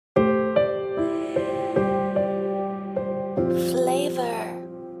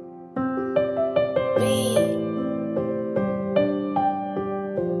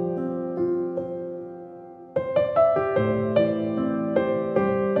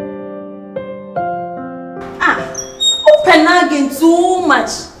nagging too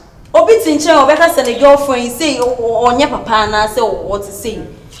much. Obi tinche obeka send a girlfriend say onye papa na say what to say.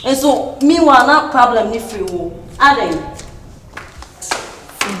 And so meanwhile not problem ni free wo. Aden.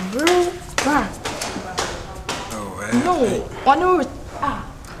 Bro, no, one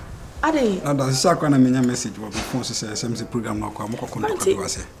Aden. Now that's a message what before say SMC program now come contact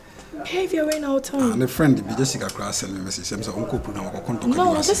us. Behavior right now time. And a friend be Jessica Class send me message SMC uncle program contact.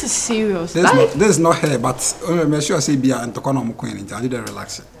 No, this is serious. This is not her, but make sure say be and to come on queen and you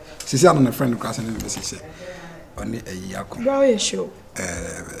relax. She said on a friend class and message say only a year. Bro, you sure?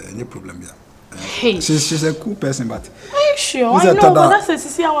 Any problem here. Hey, she's a cool person, but are you sure? I know, but that's it.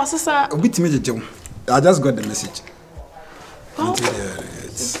 See our sister. With me, I just got the message. Oh.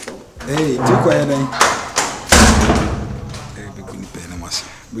 Hey, too quiet then. Hey, we're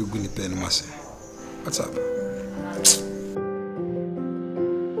going to pay no mercy. What's up?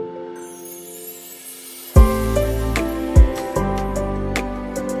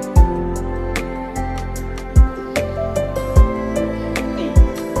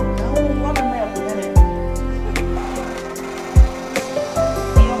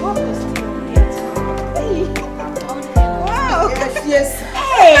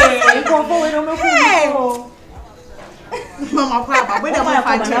 Mama, Papa, when I'm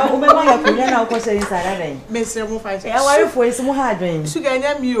fighting, Mr. Mufai, I worry for some hard dream. Sugar,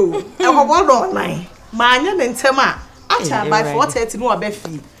 you. I want online. Manya and Tema. After by 4:30 no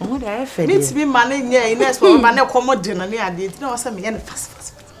abefi. What I fed. Needs be money near Ines for man commode dinner near did no some yen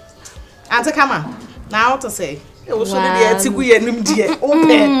fast. Answer come on. Now to say. It was so dear Tigu and dear.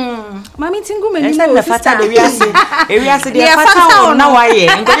 Open. Mammy Tingu me the fata the Rias the fata now I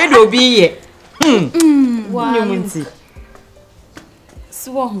and go be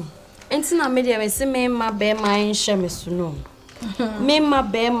so entina media me se me ma be ma nhye me so no me ma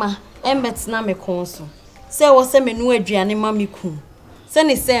be ma embetina me konso se wo se me nu aduane ma me ku se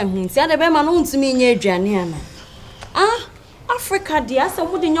ne se hu ti ade be ma no ntumi nya aduane ana Africa dia se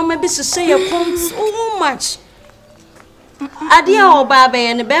wo de nyoma bi hye ye kom so much ade a oba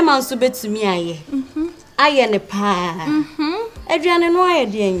be ne be ma nso betumi aye ne pa aduane no aye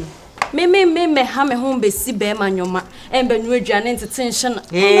de enyi me ha me home be si be ma nyoma embe nu aduane ntetenhye na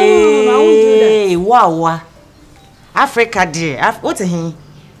hey wow Africa dear what he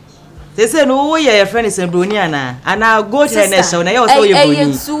they say no wo your friend is broni ana go to na show na you so you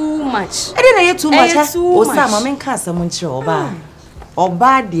broni too much e dey na too much o sa ma men ka asem nche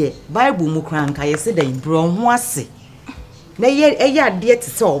oba de bible mu kranka ye se dan bro ho ase na ye ade te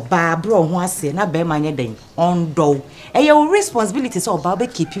se oba bro ho ase na be ma nye dan ondo your responsibility so oba be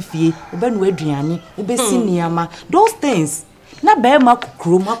keep fie oba nu aduane oba si niama those things na be ma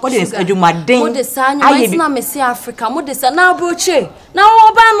kukrum akode adwumaden mo de sa anyo na me si Africa mo de sa na broche na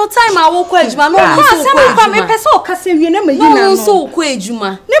oba no time awoko adwuma no so ko adwuma me pese o kase wie na mayi na no so ko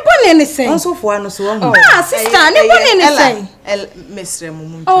adwuma ne bone ne sen so fo ano so ho sister ne bone ne sen Mr.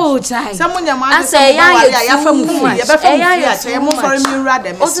 Mumu oh jai someone ma say ya fa mu fu ya be fa mu ya mo for me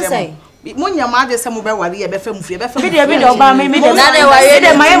rather Mr. Munya ma de se mo be ware ye be fa mu fu ye be fa me de oba me de na de ware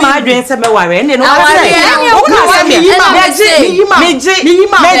de ma ye ma adwen se me ware ne no ka se me ye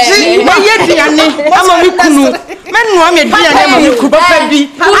diane ama me kunu me no me diane ama me ku ba fa bi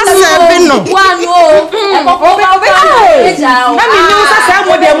asa bi no wanu e ko be ja o na me nyu sa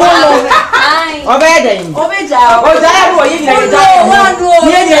mo de mo no oba ye den obeja o ja ro yi na ja wanu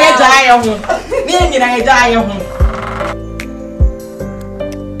ni ye ja ye ho ni na ye ja ye ho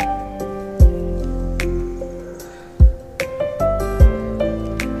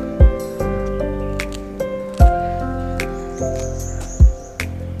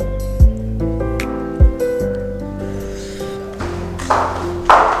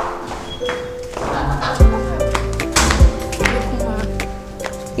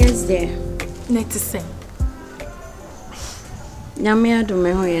Netisen. Nyame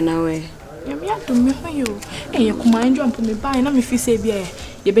adume ho ye na we. Nyame adume ho yo. Ye kuma enjo ampo me bai na me fi se bia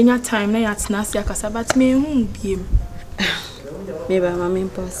ye benya time na ya tena ase akasa but me hu biem. Me ba ma me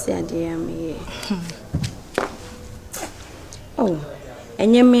mpo se ade ya me. Oh.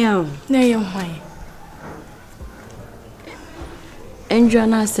 Enye me a. Na ye hwan. Enjo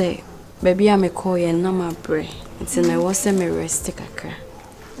na say baby a me call ye na ma bre. Nti na wo se me rest kakra.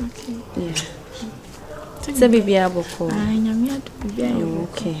 Okay. Yeah. Se bibia boko. Nyame adu bibia.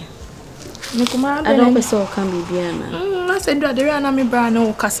 Okay. Me kuma I don't be so can bibia na. Na say do adere na me bra na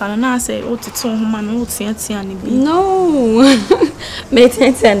o kasa na say o tete ho ma na o tia ne bi. No. Me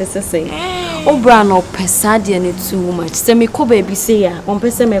tia ne say. O bra na o pesa de ne too much. Se me ko baby say ya, on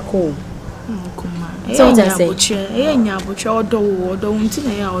pesa me ko. So just say. Enya boche odo nti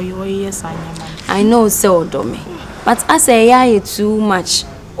na ya oyo yes anya man. I know say odo me. But I say yeah too much.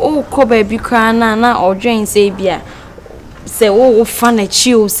 Oh, ko baby cry na or drain say bia. Say oh fan a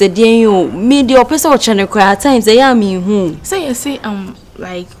chill say dear you me the person channel cry at times say me who. Say you say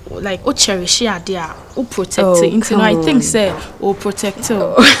like oh cherish ya dear oh protect it into I think say oh protect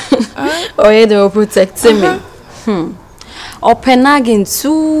her. Oh yeah they will protect me. Open again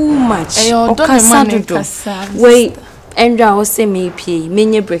too much. Wait, Andra will say me pay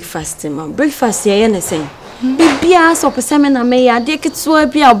me breakfast man. Breakfast here anything. Bibia so person na me ya de ketua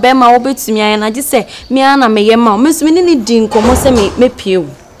bia obema obetumi ayen age say me ana me ye ma me so me ni din komo say me pie wo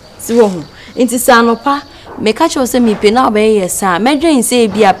si wo ho enti sa no pa me ka cho say me pie na obe ye sa me dwen say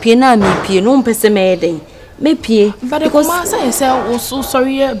bia pie na me pie no mpese me den me pie but because say so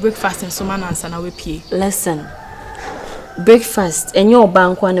sorry breakfast and so man answer na we pie. Listen, breakfast and your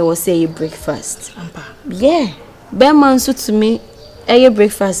bank one will say breakfast ampa yeah be man so to me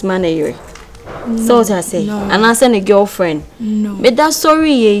breakfast man e so what I say, and I send a girlfriend. No. But that's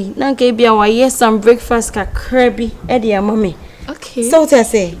sorry, ye. Now give me yes some breakfast ka crabby. Eddie, mommy. Okay. So what I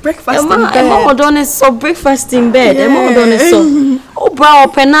say, breakfast in bed. I'm done so breakfast in bed. I'm done so. Oh, bro,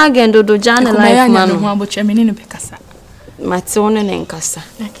 penagen do jana life man. Matone and casa.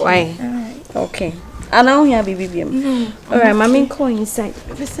 Why? Okay. I know here, baby. All right, mommy, go inside.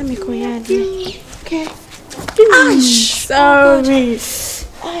 Let me go here. Okay. Sorry.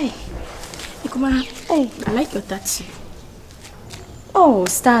 Hi. Ikuma, hey, I like your tattoo. Oh,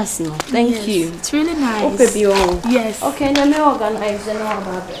 Stacy, thank you. It's really nice. Oh, baby, oh. Yes. Okay, let me organize and all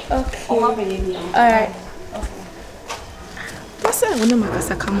about it. Okay. Oh, my baby. Alright. Okay. That's why I want to make us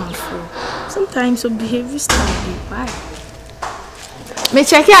come out for. Sometimes your behavior style be bad. Me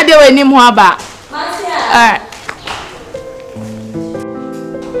check it out there when you more about. Alright.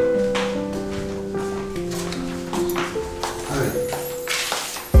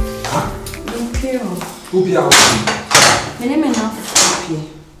 Who be out? My name is not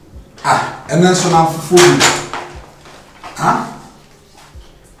And then so now for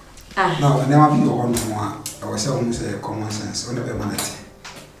no, I never be one more. I was almost a common sense on the humanity.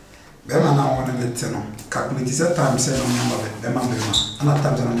 Bema now on the tenor. Calculate set time said on number Bema, and at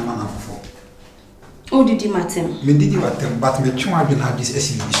times on number for. Oh, did you matter? Me did you attempt, but me too have been had this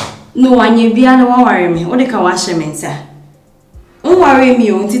exhibition. No, and you be able to worry me. What the Kawasha sir? Don't worry me,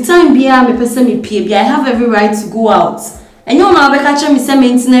 until time be me person me pay. I have every right to go out. And you know, I catch me some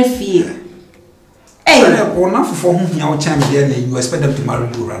internet fee. Hey, or not for whom you you expect them to marry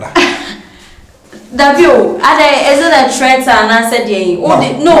you, rather. Davio, is it a threat and I said, yeah,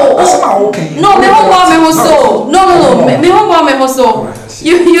 no, okay. No, me won't me so. No, me won't me so.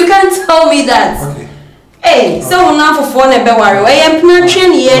 You can't tell me that. Okay. Hey, so now for phone and be worry. I am not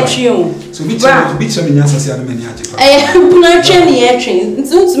training yet, you. So beat some in answers, I am not training yet. It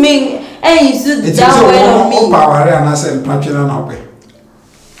suits me. Hey, you should down well on me. Power and I said, Plantain and I'll pay.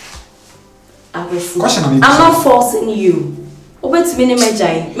 I'm not forcing you. What's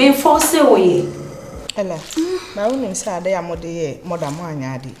minimum? Me force away. Ella, my own inside they are more than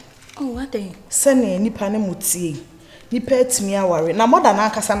Oh, what day? Send any panemuti. Nipa timi aware na moda na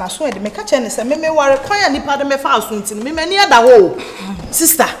akasa na so e de me ka che ne se me ware kwan ya nipa de me fa asunti me mani ada ho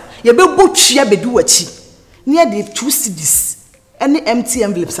sister ye be botwia bedu wachi ne de 2 cedis any empty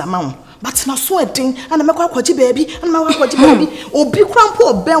envelopes amount but na so e den ana me kwa kwaji baby ana me kwa kwaji baby obi krampo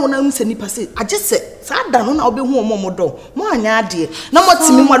oben wona nse nipa se age se sa da no na obi hu omomodo mo anya ade na mo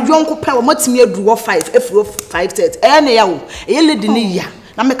timi mo yonko pe mo timi adu wo 5 efuro 530 e na ya wo e lady ni ya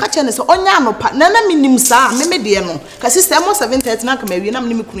na me catch ne so onya no pa na minim sa me de no ka sister mo 730 na ka ma wi na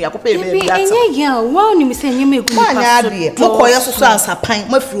me kunu yakopa e be that enye ya wow ni me se enye me kunu pa de mo koyo so ansapan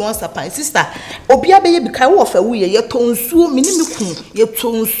ma firi won sapan sister obi abeye bi kai wo fa wu ye tonsuo minim kunu ye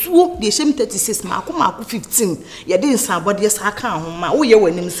tonsuo de shem 36 ma ko 15 ye de nsabode sa ka ho ma wo ye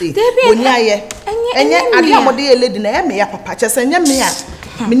wanim se woni aye enye ade amode ye lady na ye me ya papa che se enye me ya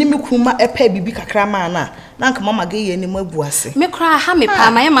minim kunu ma epa bibi kakra ma na nanka mama ge ye ni mabu ase me kra ha me pa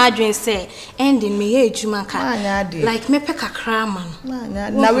ma ye ma adwen se ending me ye adwuma ka like me pe kakra man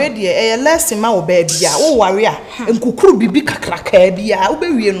na we de e lesson ma wo ba bia wo ware a nkukuru bibi kakra ka bia wo be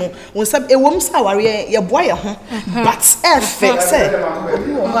wie no won sab e wom sa ware ye boa ye ho but efe se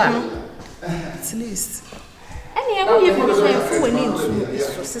obi wo ba at least any e wo ye ko so e fu wani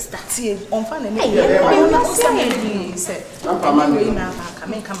ntu sister tie on fa na ne ye se papa we na ka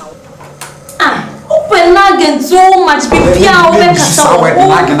me kama open again so much bibia o be kasa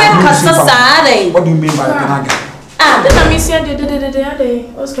what do you mean by penaga? Then I miss you.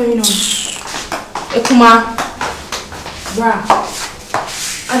 What's going on? Ekuma. Bra.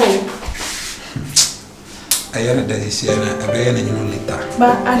 Ade. I am the here and I be in later.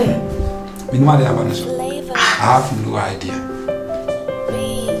 But Ade. Minimally, I want to. have no idea.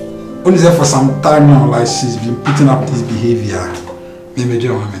 Only for some time now, like she's been putting up this behavior. Maybe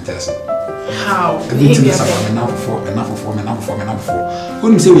you want me to test. How? Everything is about enough for.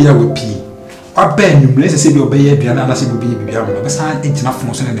 When you say we are with P, I bet you, let's say you're baby and I say we'll be beyond. But I ain't enough for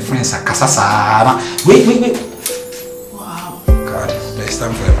the friends at Casasana. Wait. Wow. God, there's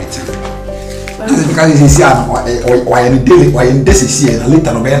time for everything. Because it's here, why in daily, why in this is here, and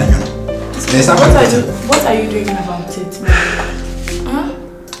later no better. What are you doing about it, man? Huh?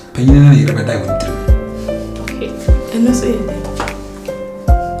 Penny and you never die with him. Okay. And no say anything.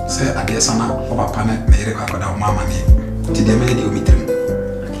 Say, I guess I'm not over planet, made a crack without mamma name. Did they make you meet him?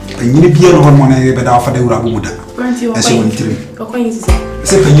 Penny be on one day, but after the Rabuda. As you went through.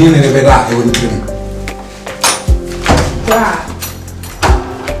 Say, Penny and the bed, I went through. Wow.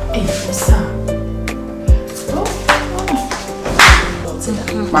 Hey, what's up?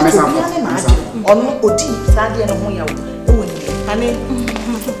 Mamma, on Oti, Sandy and Hoya. Honey,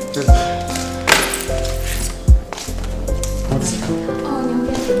 what's it?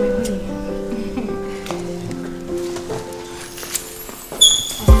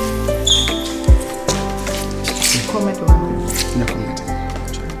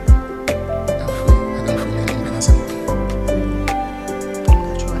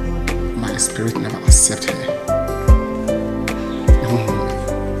 My spirit never accepts her.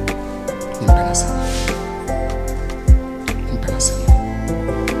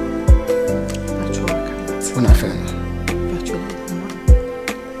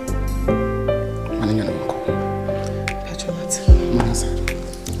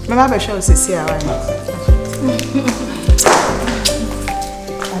 Mama show sisi awa.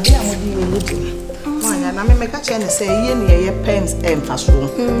 Abi amodi yedi. Wanya na me meka che ne say ye ne ye pens emfaso.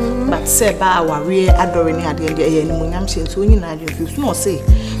 But say ba aware adore ne ade ade ye ne munyam che nso onyi na ade fi no say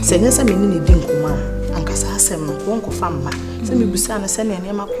nye se me ni di nkoma ankasa asem no won ko famma. Se me busa na se ne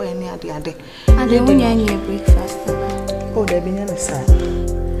ne makoye ne ade ade. Ade munya nye breakfast. Oh, there be no say.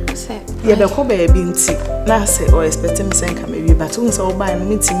 Yeah, the cobe binti. Na say or expect me say come maybe but won say oba no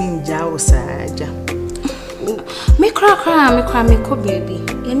mitimi nja o saja. Me kra me ko baby.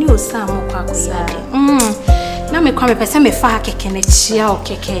 Ye ni o sa mo kwa koyade. Na me kwa me pese me fa keke na chia o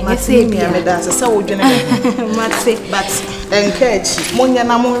keke. Ye say me me da say wo dwene me. Mate But encourage monya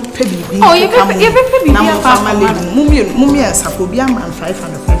na mo pe bibi. Oh, ye pe bibi na mo family mummy ansafo bi am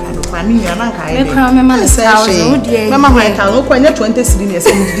 500 kwa ni ya na nka ye. Me kra me man 1000 o die. Me ma hwan ka no kwa nya 20 cedi na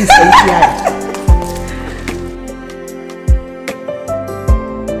say me di say ya.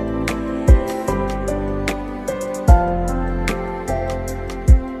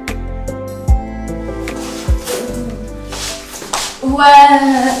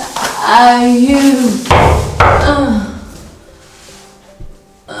 Where are you?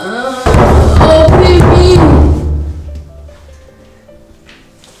 Oh, baby.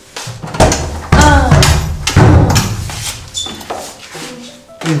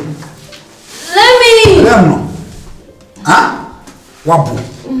 Let me. Huh? Wabu.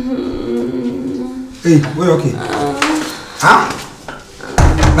 Hey, we're okay. Huh?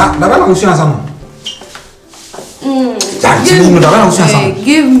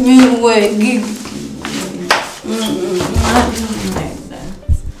 Give me way. Give.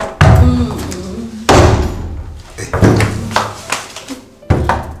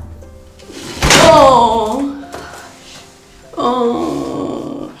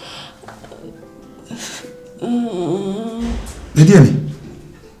 Did you hear me?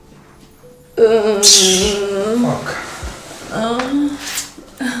 Fuck.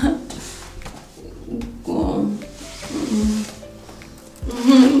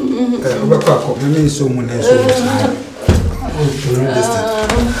 Maybe so much.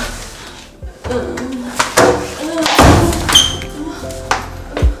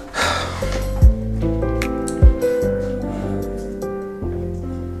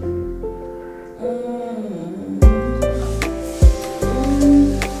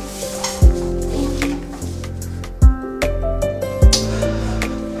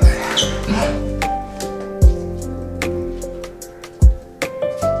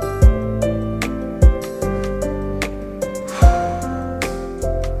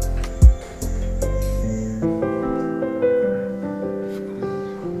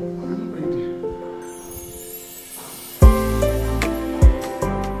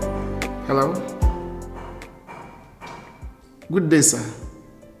 Hello? Good day, sir.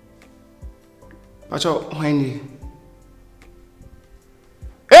 Watch out, Wendy.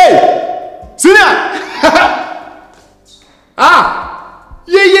 Hey! Senior! Ah!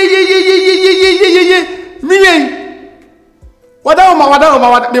 Yeah. Me.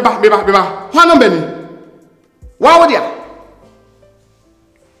 Wadaoma. Beba. Hwana mbeni. Why would ya?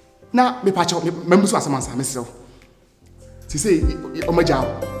 Na me patch up, me musu asamansa, me sell. She say, oh my job.